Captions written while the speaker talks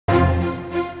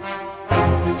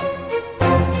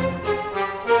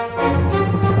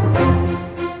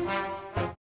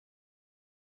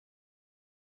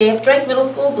J.F. Drake Middle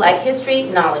School Black History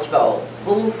Knowledge Bowl.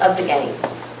 Rules of the game.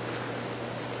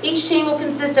 Each team will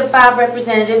consist of 5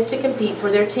 representatives to compete for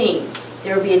their teams.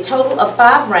 There will be a total of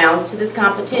 5 rounds to this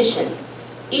competition.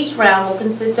 Each round will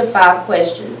consist of 5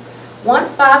 questions.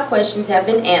 Once 5 questions have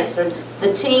been answered,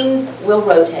 the teams will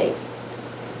rotate.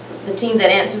 The team that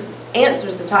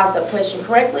answers the toss-up question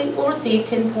correctly will receive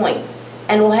 10 points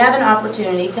and will have an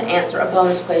opportunity to answer a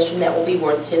bonus question that will be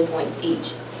worth 10 points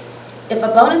each. If a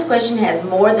bonus question has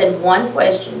more than 1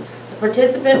 question, the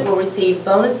participant will receive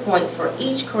bonus points for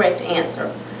each correct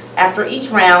answer. After each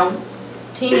round,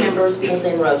 team members will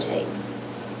then rotate.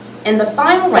 In the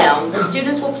final round, the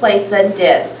students will play sudden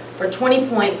death for 20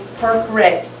 points per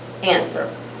correct answer.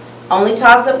 Only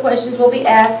toss-up questions will be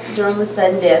asked during the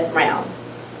sudden death round.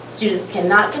 Students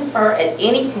cannot confer at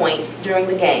any point during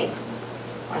the game.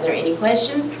 Are there any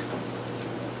questions?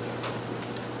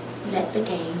 Let the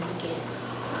game begin.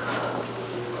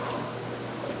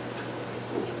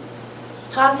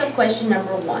 Toss-up question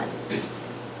number 1.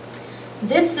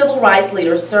 This civil rights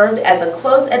leader served as a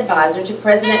close advisor to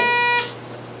President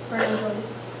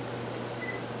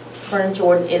Vernon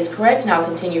Jordan is correct, and I'll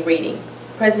continue reading.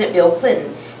 President Bill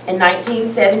Clinton. In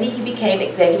 1970, he became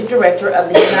executive director of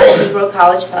the United Negro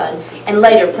College Fund and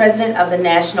later president of the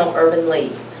National Urban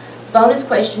League. Bonus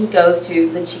question goes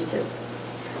to the Cheetahs.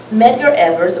 Medgar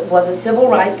Evers was a civil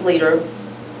rights leader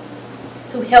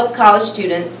who helped college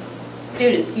student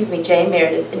Jane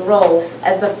Meredith enroll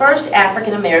as the first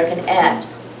African American at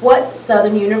what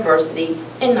Southern University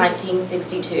in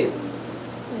 1962?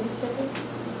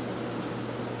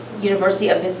 University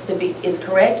of Mississippi is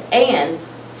correct. And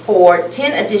for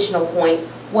 10 additional points,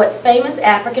 what famous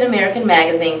African American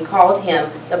magazine called him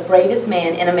the bravest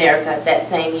man in America that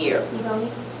same year?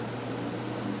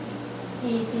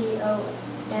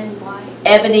 Ebony.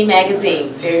 Ebony magazine.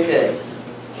 Very good.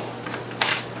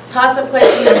 Toss-up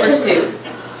question number 2.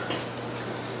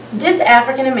 This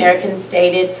African American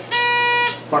stated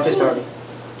Marcus Garvey.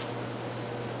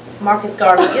 Marcus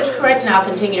Garvey is correct, and I'll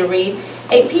continue to read.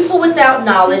 A people without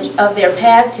knowledge of their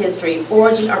past history,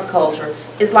 origin, or culture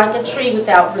is like a tree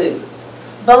without roots.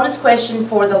 Bonus question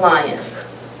for the Lions.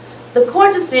 The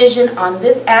court decision on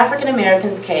this African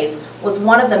American's case was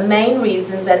one of the main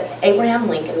reasons that Abraham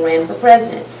Lincoln ran for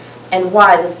president and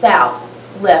why the South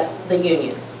left the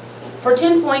Union. For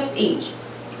 10 points each,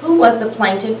 who was the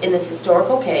plaintiff in this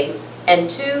historical case?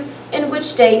 And 2, in which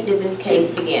state did this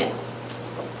case begin?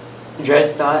 Dred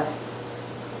Scott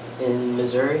in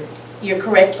Missouri. You're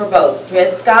correct for both,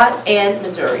 Dred Scott and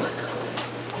Missouri.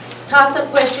 Toss-up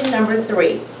question number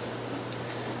 3.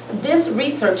 This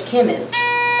research chemist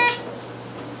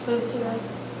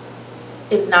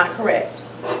is not correct.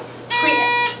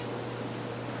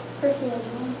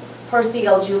 Percy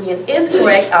L. Julian is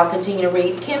correct. I'll continue to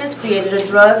read. Chemist created a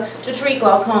drug to treat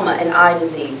glaucoma, an eye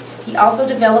disease. He also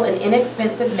developed an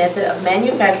inexpensive method of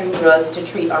manufacturing drugs to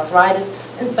treat arthritis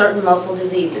and certain muscle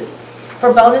diseases.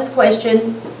 For bonus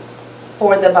question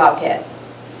for the Bobcats.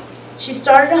 She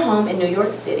started a home in New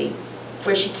York City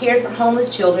where she cared for homeless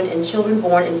children and children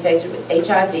born infected with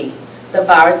HIV, the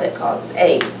virus that causes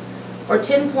AIDS. For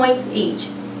 10 points each,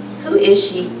 who is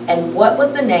she and what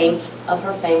was the name of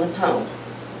her famous home?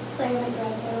 Claire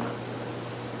McGrath Hill.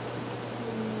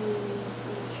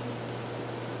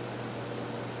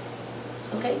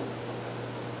 Okay.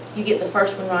 You get the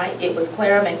first one right. It was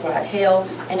Clara McBride Hale,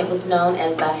 and it was known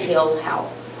as the Hale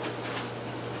House.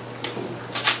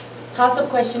 Toss-up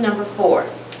question number 4.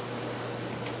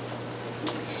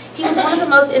 He was one of the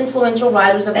most influential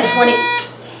writers of the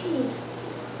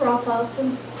Ralph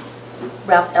Ellison.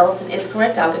 Ralph Ellison is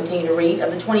correct. I'll continue to read.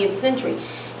 Of the 20th century.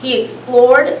 He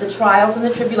explored the trials and the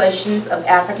tribulations of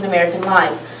African American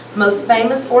life, most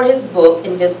famous for his book,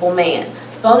 Invisible Man.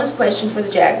 Bonus question for the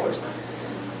Jaguars.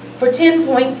 For 10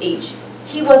 points each,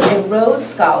 he was a Rhodes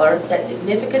Scholar that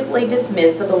significantly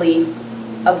dismissed the belief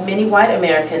of many white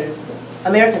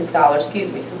American scholars, who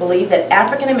believed that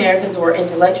African Americans were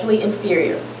intellectually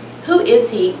inferior. Who is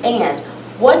he, and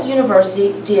what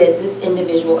university did this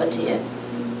individual attend?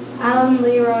 Alan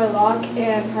Leroy Locke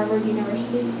and Harvard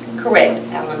University. Correct,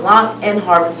 Alan Locke and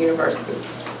Harvard University.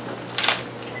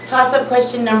 Toss-up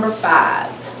question number 5.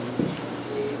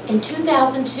 In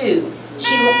 2002,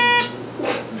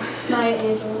 Maya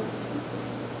Angelou.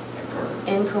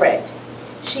 Incorrect.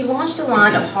 She launched a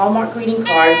line of Hallmark greeting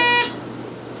cards.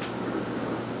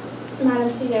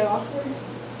 Madam C.J. Walker.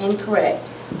 Incorrect.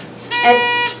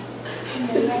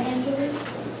 Maya Angelou.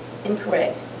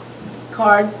 Incorrect.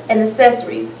 Cards and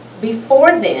accessories.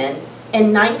 Before then,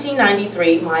 in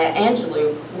 1993, Maya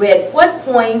Angelou read what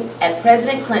poem at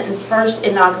President Clinton's first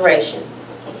inauguration?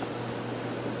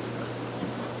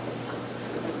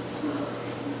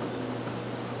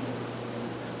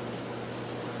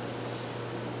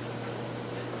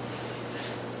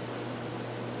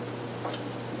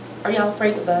 Are y'all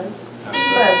afraid to buzz? I'm-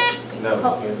 Buzz. No.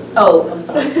 Oh, I'm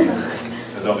sorry.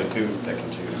 There's only two that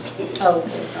can choose. Oh,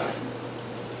 okay, sorry.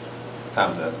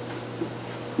 Time's up.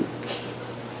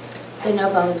 So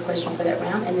no bonus question for that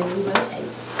round, and then we rotate.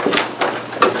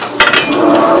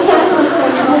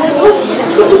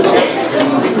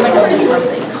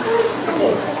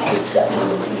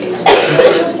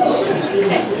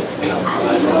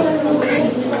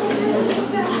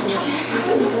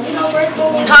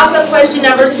 Toss-up question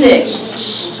number 6.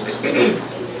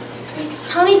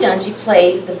 Tony Dungy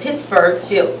played the Pittsburgh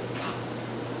Steel.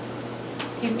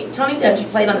 Excuse me. Tony Dungy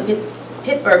played on the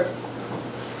Pittsburgh.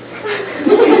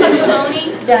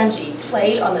 Tony Dungy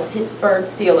played on the Pittsburgh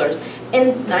Steelers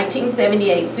in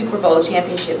 1978 Super Bowl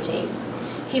championship team.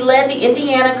 He led the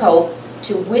Indiana Colts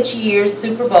to which year's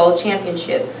Super Bowl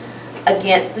championship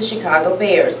against the Chicago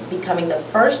Bears, becoming the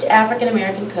first African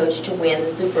American coach to win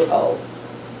the Super Bowl?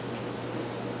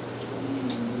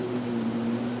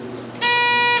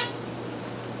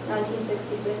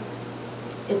 (1966).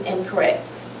 Is incorrect.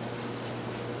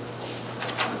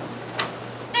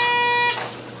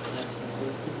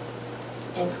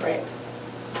 Incorrect.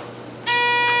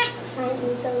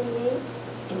 1978.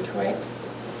 Incorrect.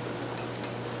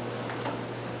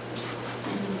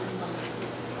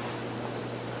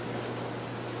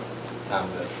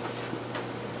 Time's up.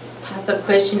 Toss-up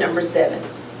question number 7.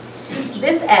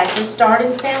 This actor starred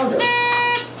in Sounder.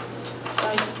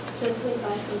 Cicely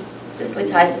Tyson. Cicely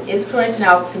Tyson is correct, and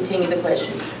I'll continue the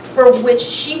question. For which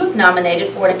she was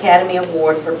nominated for an Academy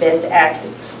Award for Best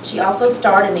Actress. She also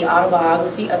starred in the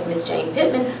autobiography of Miss Jane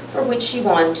Pittman, for which she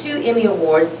won 2 Emmy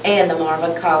Awards, and the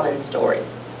Marva Collins story.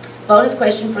 Bonus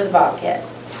question for the Bobcats.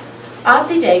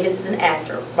 Ossie Davis is an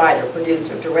actor, writer,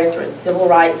 producer, director, and civil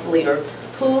rights leader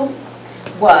who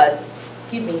has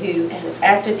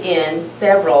acted in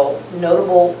several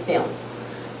notable films.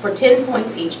 For 10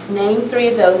 points each, name 3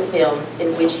 of those films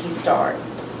in which he starred.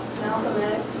 Malcolm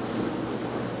X,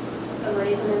 A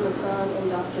Raisin in the Sun, and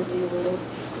Dr. Dolittle.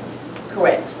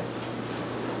 Correct.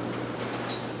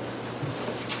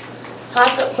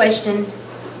 Toss-up question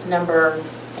number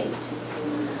 8.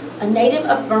 A native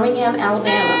of Birmingham,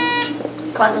 Alabama.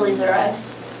 Condoleezza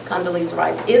Rice. Condoleezza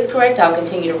Rice is correct. I'll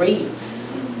continue to read.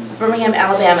 Birmingham,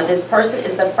 Alabama. This person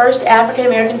is the first African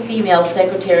American female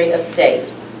Secretary of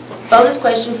State. Bonus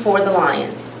question for the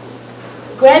Lions.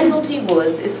 Granville T.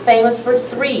 Woods is famous for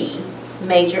 3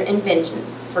 major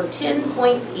inventions. For 10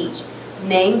 points each,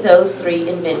 name those 3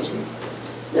 inventions.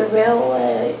 The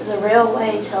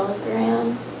railway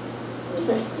telegram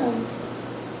system.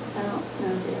 I don't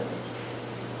know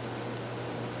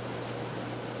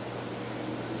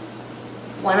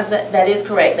the others. That is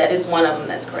correct. That is one of them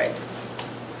that's correct.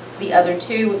 The other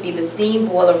 2 would be the steam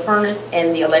boiler furnace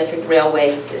and the electric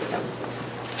railway system.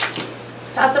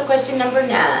 Toss-up question number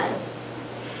 9.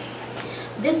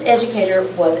 This educator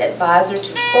was advisor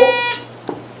to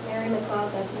Mary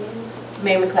McLeod Bethune.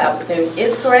 Mary McLeod Bethune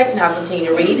is correct, and I'll continue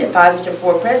to read. Advisor to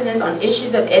 4 presidents on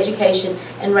issues of education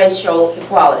and racial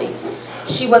equality.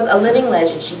 She was a living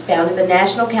legend. She founded the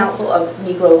National Council of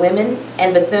Negro Women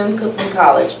and Bethune-Cookman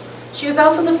College. She was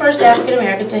also the first African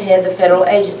American to head the federal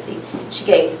agency. She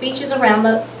gave speeches around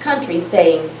the country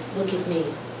saying, "Look at me,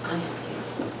 I am here."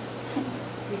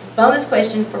 Bonus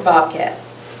question for Bobcats.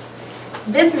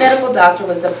 This medical doctor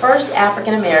was the first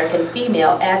African American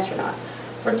female astronaut.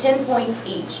 For 10 points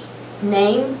each,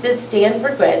 name this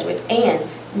Stanford graduate and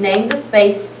name the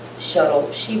space shuttle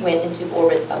she went into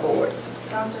orbit aboard.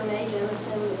 Dr. Mae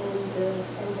Jemison and the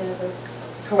Endeavour.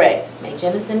 Correct. Mae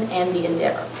Jemison and the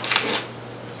Endeavour.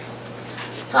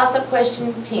 Toss-up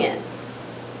question 10.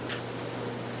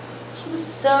 She was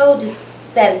so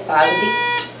dissatisfied with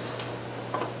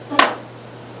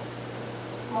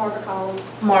Marva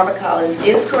Collins. Marva Collins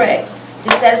is correct.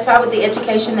 Dissatisfied with the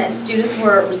education that students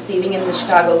were receiving in the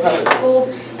Chicago public schools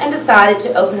and decided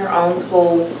to open her own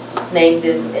school. Named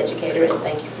this educator, and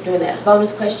thank you for doing that.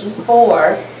 Bonus question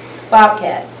for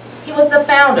Bobcats. He was the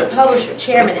founder, publisher,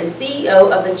 chairman, and CEO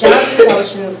of the Johnson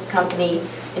Publishing Company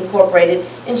Incorporated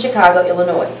in Chicago,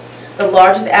 Illinois, the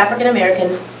largest African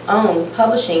American owned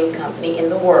publishing company in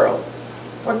the world.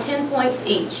 For 10 points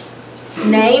each,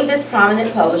 name this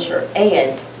prominent publisher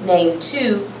and name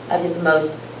 2 of his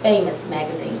most famous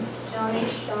magazines. John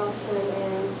H. Johnson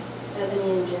and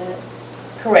Ebony and Jet.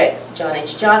 Correct. John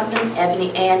H. Johnson,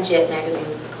 Ebony, and Jet magazines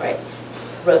is correct.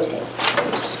 Rotate.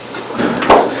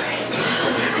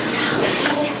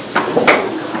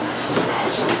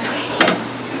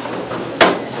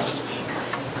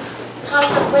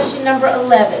 Toss-up question number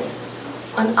 11.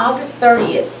 On August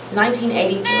 30th,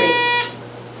 1983,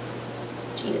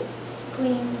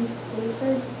 Queen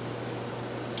Buford.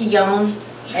 Guillaume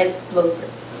S. Bluford.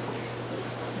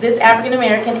 This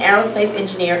African-American aerospace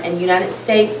engineer and United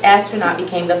States astronaut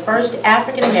became the first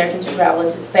African-American to travel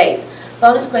into space.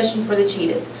 Bonus question for the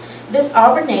Cheetahs. This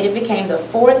Auburn native became the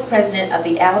 4th president of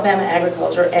the Alabama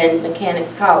Agriculture and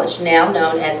Mechanics College, now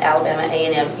known as Alabama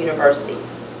A&M University.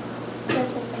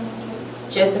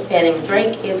 Joseph Fanning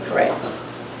Drake is correct.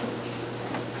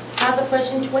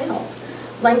 Question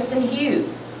 12. Langston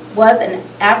Hughes was an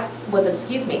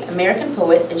American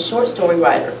poet and short story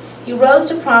writer. He rose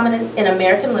to prominence in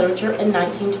American literature in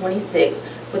 1926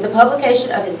 with the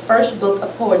publication of his first book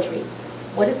of poetry.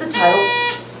 What is the title?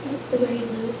 The Weary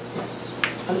Blues.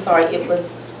 I'm sorry, it was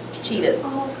Cheetahs.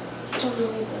 Oh, the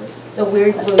Weary Blues. The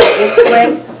Weary Blues is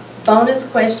correct. Bonus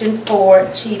question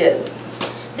for Cheetahs.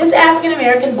 This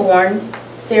African-American born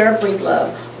Sarah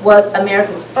Breedlove was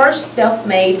America's first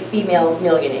self-made female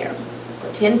millionaire.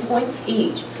 For 10 points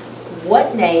each,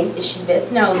 what name is she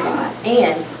best known by,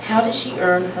 and how did she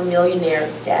earn her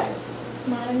millionaire status?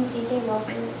 Madam C.J.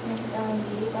 Walker and selling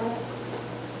beauty products.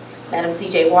 Madam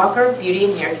C.J. Walker, beauty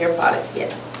and hair care products,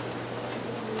 yes.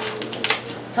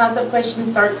 Toss-up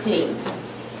question 13.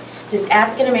 This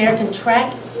African-American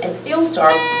track and field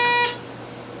star...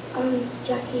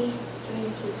 Jackie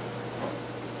Joyner Keys.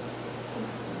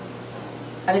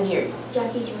 I didn't hear you.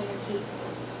 Jackie Joyner Keys.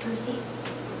 Percy.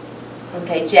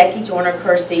 Okay, Jackie Joyner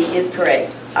Kersey is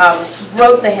correct.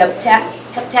 Broke the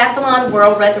heptathlon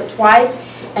world record twice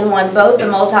and won both the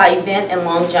multi-event and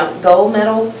long jump gold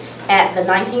medals at the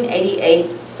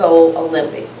 1988 Seoul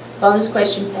Olympics. Bonus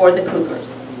question for the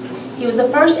Cougars. He was the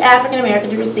first African American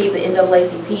to receive the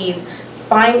NAACP's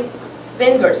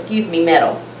Spengler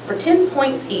medal. For 10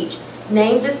 points each,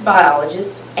 name this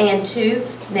biologist, and 2,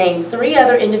 name 3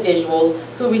 other individuals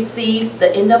who received the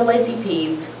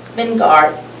NAACP's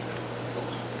Spengler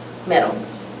medal.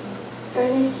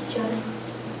 Ernest Just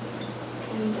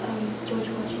and George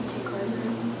Washington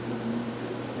Carver.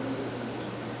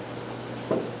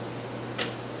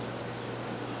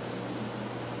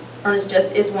 Ernest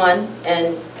Just is one,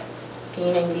 and can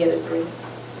you name the other 3? I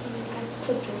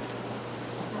took George.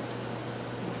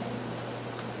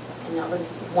 And that was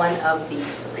one of the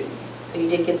 3. So you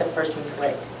did get the first one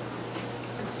correct.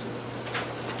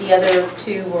 The other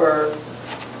 2 were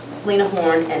Lena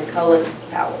Horne and Colin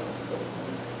Powell.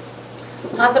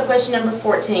 Toss-up question number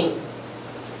 14.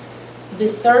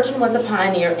 This surgeon was a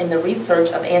pioneer in the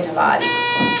research of antibodies.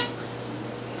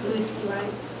 Louis T.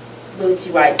 Wright. Louis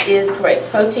T. Wright is correct.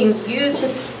 Proteins used to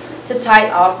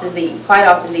fight off disease,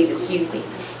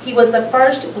 He was the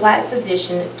first black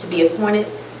physician to be appointed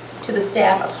to the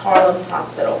staff of Harlem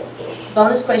Hospital.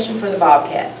 Bonus question for the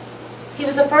Bobcats. He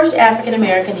was the first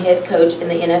African-American head coach in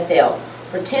the NFL.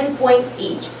 For 10 points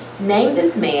each, name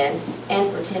this man,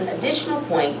 and for 10 additional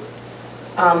points,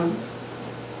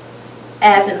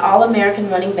 as an All-American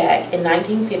running back in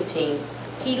 1915,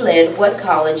 he led what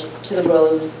college to the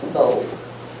Rose Bowl?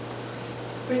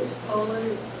 Fritz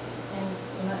Pollard, and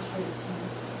I'm not sure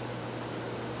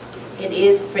the It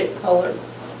is Fritz Pollard,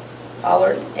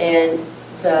 and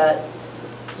the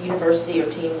university or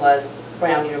team was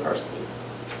Brown University.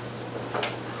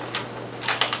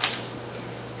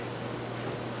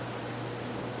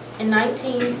 In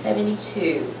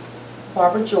 1972,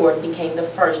 Barbara Jordan became the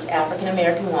first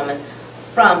African-American woman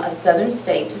from a southern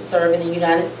state to serve in the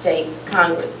United States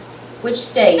Congress. Which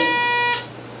state?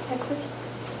 Texas.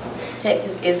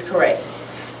 Texas is correct.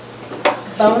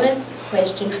 Bonus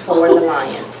question for the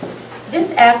Lions.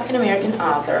 This African-American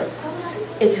author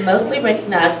is mostly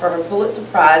recognized for her Pulitzer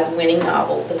Prize-winning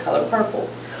novel, The Color Purple,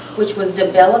 which was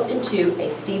developed into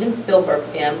a Steven Spielberg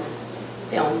film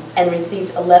and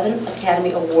received 11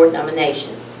 Academy Award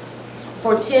nominations.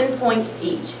 For 10 points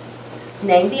each,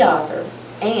 name the author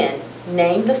and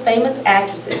name the famous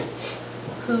actresses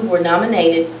who were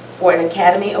nominated for an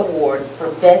Academy Award for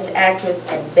Best Actress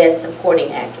and Best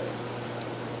Supporting Actress.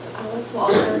 Alice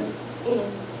Walker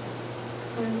and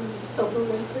Oprah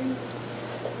Winfrey.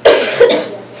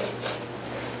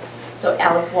 So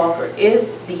Alice Walker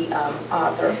is the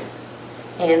author,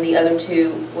 and the other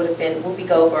 2 would have been Whoopi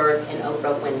Goldberg and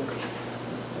Oprah Winfrey.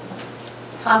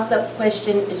 Toss-up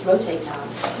question is rotate time.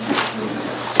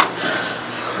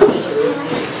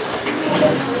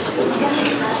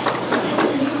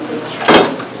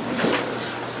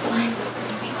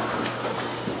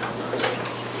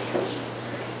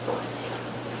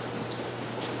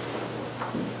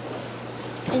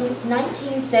 In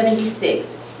 1976,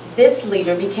 this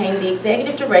leader became the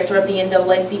executive director of the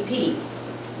NAACP.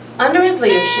 Under his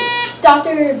leadership,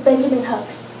 Dr. Benjamin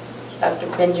Hooks. Dr.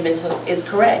 Benjamin Hooks is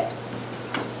correct.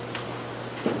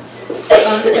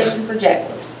 Bonus question for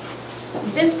Jacklers.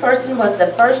 This person was the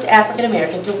first African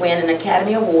American to win an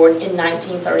Academy Award in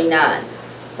 1939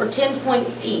 for 10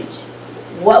 points each.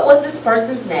 What was this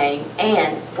person's name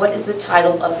and what is the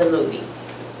title of the movie?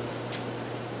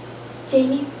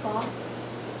 Jamie Foxx,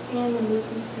 and the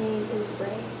movie's name is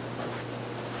Ray.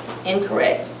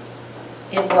 Incorrect.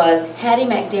 It was Hattie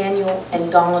McDaniel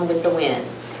and Gone with the Wind.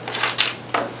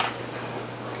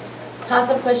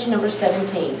 Toss-up question number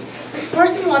 17. This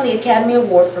person won the Academy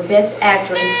Award for Best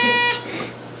Actor in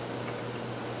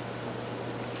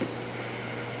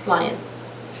Lions.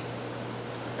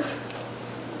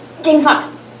 Jamie Foxx.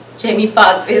 Jamie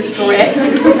Foxx is correct.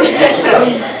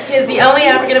 He is the only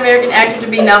African American actor to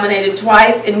be nominated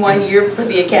twice in 1 year for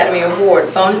the Academy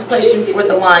Award. Bonus question for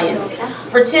the Lions.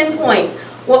 For 10 points,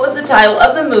 what was the title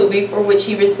of the movie for which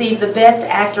he received the Best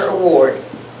Actor Award?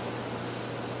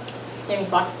 Jamie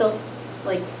Foxx still?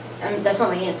 Like, that's not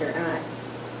my answer.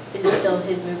 Is it still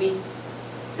his movie?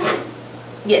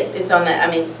 Yes, it's on that.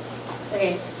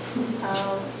 Okay.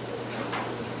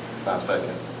 5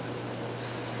 seconds.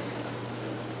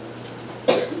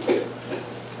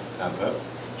 Time's up.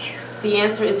 The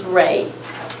answer is Ray.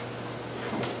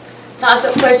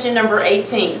 Toss-up question number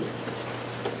 18.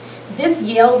 This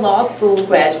Yale Law School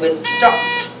graduate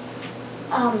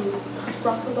Barack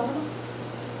Obama.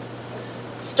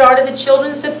 started the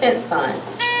Children's Defense Fund.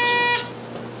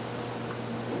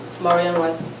 Marion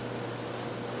Wright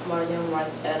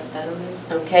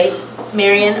Edelman. Okay,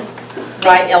 Marion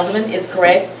Wright Edelman is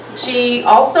correct. She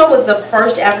also was the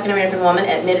first African American woman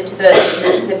admitted to the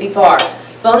Mississippi Bar.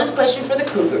 Bonus question for the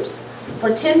Cougars.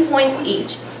 For 10 points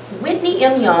each, Whitney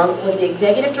M. Young was the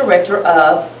executive director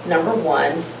of, number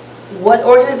 1, what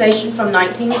organization from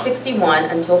 1961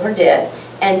 until her death,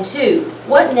 and 2,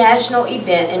 what national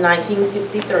event in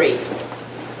 1963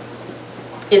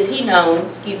 is he known,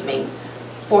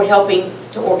 for helping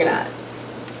to organize?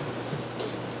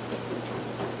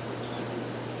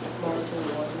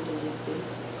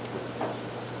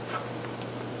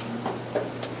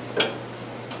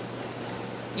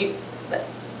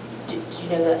 Did you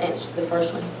know the answer to the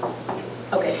first one?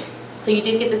 Okay, so you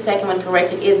did get the second one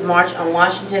correct. It is March on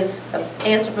Washington. The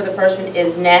answer for the first one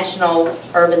is National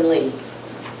Urban League.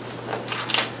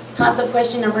 Toss-up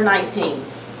question number 19.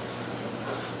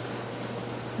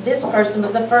 This person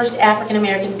was the first African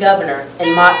American governor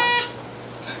in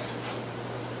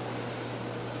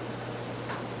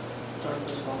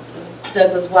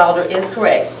Douglas Wilder is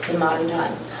correct in modern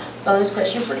times. Bonus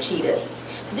question for Cheetahs.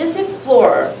 This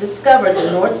explorer discovered the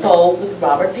North Pole with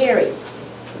Robert Peary.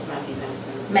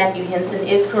 Matthew Henson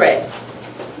is correct.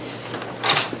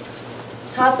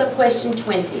 Toss-up question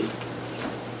 20.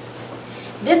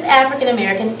 This African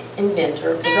American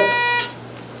inventor was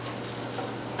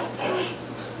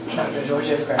Dr. George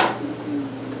F. Crabbe.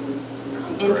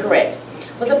 incorrect.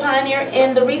 Was a pioneer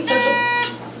in the research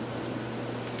of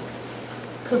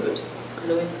cougars.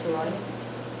 Louis Carolina.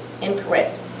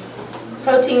 Incorrect.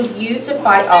 Proteins used to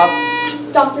fight off.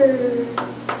 Dr.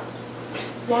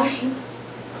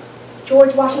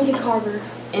 George Washington Carver.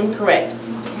 Incorrect.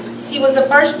 He was the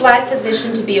first black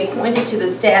physician to be appointed to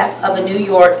the staff of a New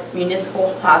York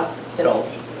municipal hospital.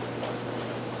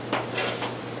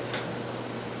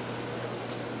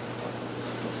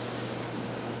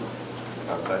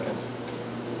 Seconds.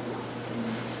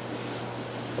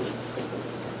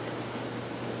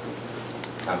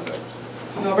 Time's up.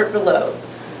 Norbert Below.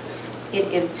 It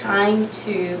is time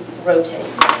to rotate.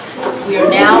 We are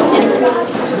now in.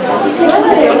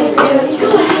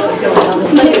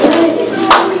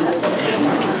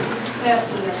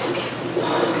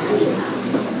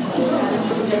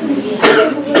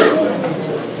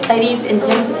 Ladies and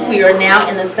gentlemen, we are now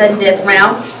in the sudden death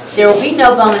round. There will be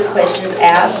no bonus questions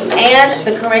asked, and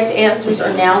the correct answers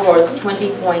are now worth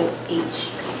 20 points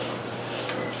each.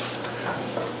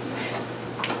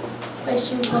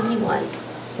 Question 21.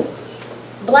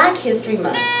 Black History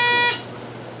Month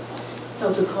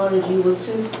Dr. Carter G.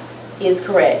 Woodson. is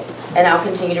correct, and I'll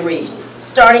continue to read.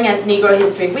 Starting as Negro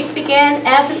History Week began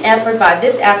as an effort by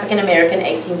this African American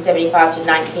 1875 to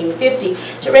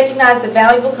 1950 to recognize the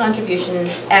valuable contributions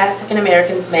African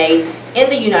Americans made in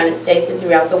the United States and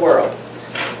throughout the world.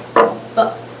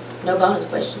 But no bonus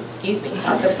question, excuse me.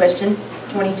 Toss-up question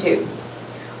 22.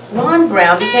 Ron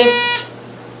Brown became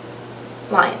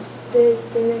Lions. The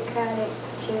Democratic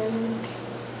chairman.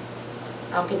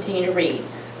 I'll continue to read.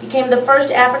 Became the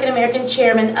first African American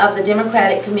chairman of the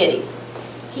Democratic Committee.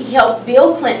 He helped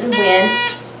Bill Clinton win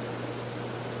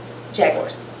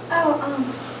Jaguars.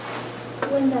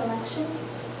 Win the election.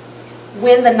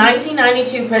 Win the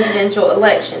 1992 presidential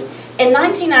election. In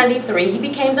 1993, he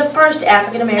became the first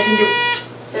African American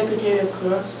Secretary of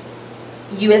Commerce.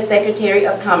 U.S. Secretary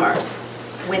of Commerce.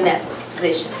 Win that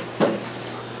position.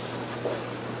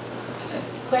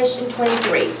 Question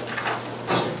 23.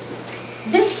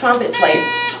 This trumpet player,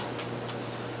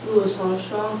 Louis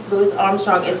Armstrong. Louis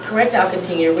Armstrong, is correct. I'll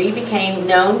continue to read. Became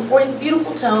known for his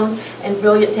beautiful tones and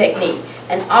brilliant technique,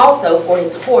 and also for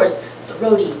his hoarse,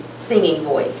 throaty singing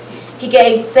voice. He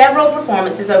gave several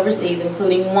performances overseas,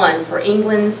 including one for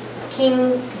England's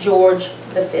King George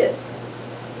V.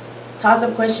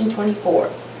 Toss-up question 24.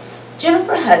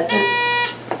 Jennifer Hudson,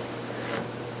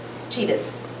 cheetahs.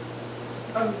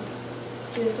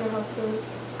 Jennifer Hudson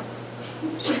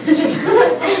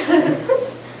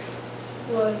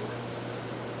was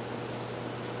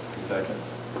 2 seconds.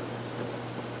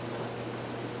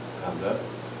 Time's up.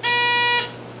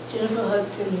 Jennifer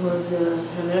Hudson was an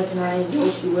American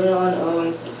Idol. She went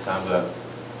on, Time's up.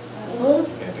 what?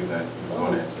 You can't do that. You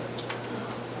want to answer.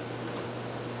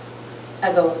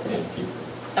 I go on for Yeah, this. keep-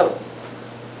 Oh.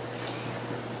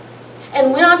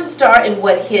 And went on to star in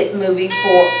what hit movie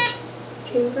for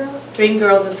Dreamgirls.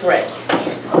 Dreamgirls is correct.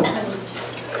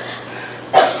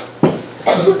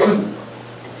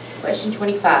 Question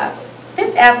 25.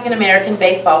 This African-American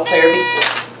baseball player,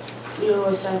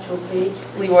 Leroy Satchel Paige.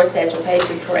 Leroy Satchel Paige,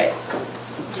 is correct.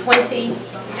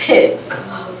 26.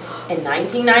 In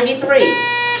 1993,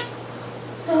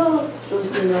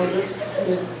 Jocelyn Elders.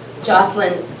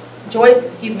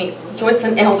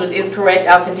 Joycelyn Elders is correct.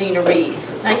 I'll continue to read.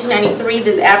 1993,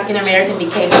 this African-American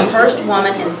became the first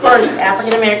woman and first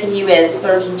African-American U.S.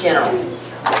 Surgeon General.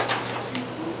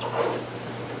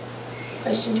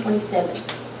 Question 27.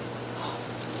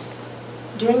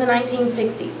 During the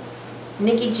 1960s,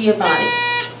 Nikki Giovanni,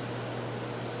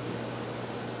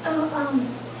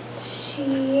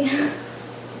 She.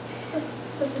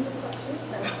 This is a question.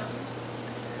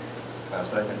 5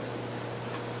 seconds.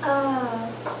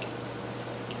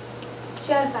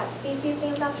 She had a bat species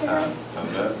named after her.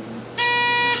 Time's up.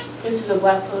 Princess of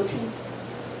Black Poetry.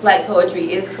 Black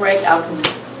poetry is correct. I'll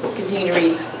continue to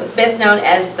read. Was best known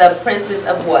as the Princess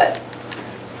of what?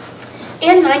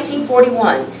 In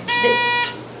 1941,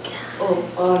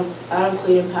 Adam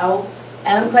Clayton Powell.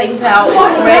 Adam Clayton Powell is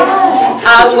correct.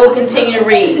 I will continue to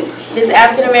read. This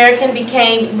African American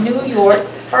became New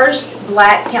York's first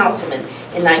black councilman.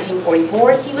 In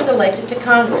 1944, he was elected to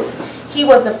Congress. He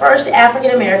was the first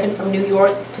African American from New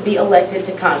York to be elected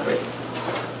to Congress.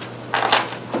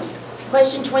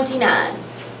 Question 29.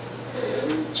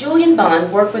 Julian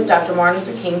Bond worked with Dr. Martin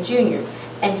Luther King Jr.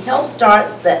 and helped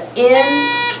start the He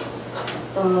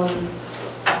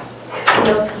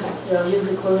was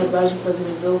a close advisor to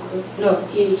President Bill Clinton. No,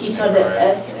 he started the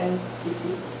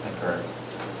SNCC. Incorrect.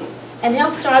 and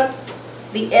helped start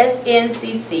the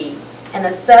SNCC and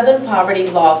the Southern Poverty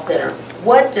Law Center.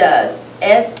 What does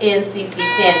SNCC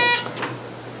stand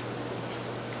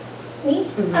for? Me?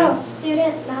 Mhm. Oh,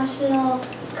 Student National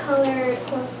Colored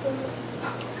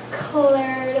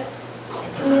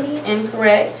Committee.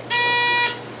 Incorrect.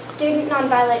 Student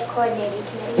Nonviolent Coordinating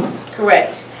Committee.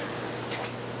 Correct.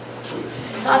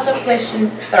 Toss-up question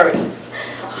 30.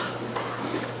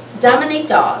 Dominique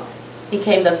Dawes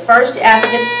became the first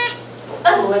African...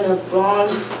 To win a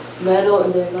bronze medal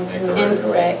in the 1990s.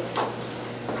 Incorrect.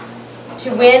 To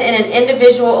win an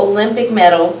individual Olympic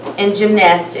medal in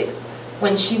gymnastics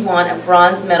when she won a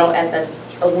bronze medal at the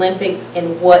Olympics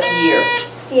in what year?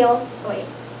 Seal. Wait,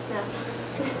 no.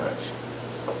 Incorrect.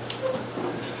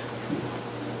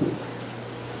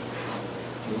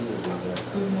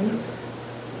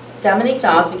 Dominique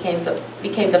Dawes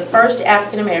became the first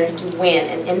African American to win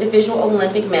an individual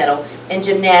Olympic medal in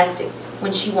gymnastics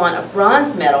when she won a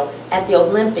bronze medal at the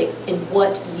Olympics in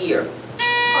what year?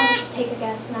 I'll just take a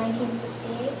guess.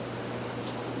 1968.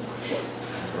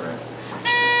 Incorrect.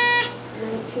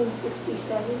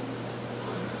 1967.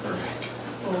 Correct.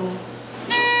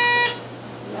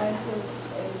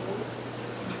 1988.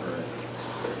 Incorrect.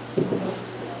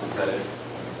 Is that it?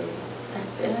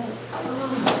 That's it.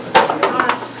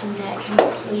 And that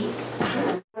completes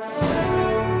our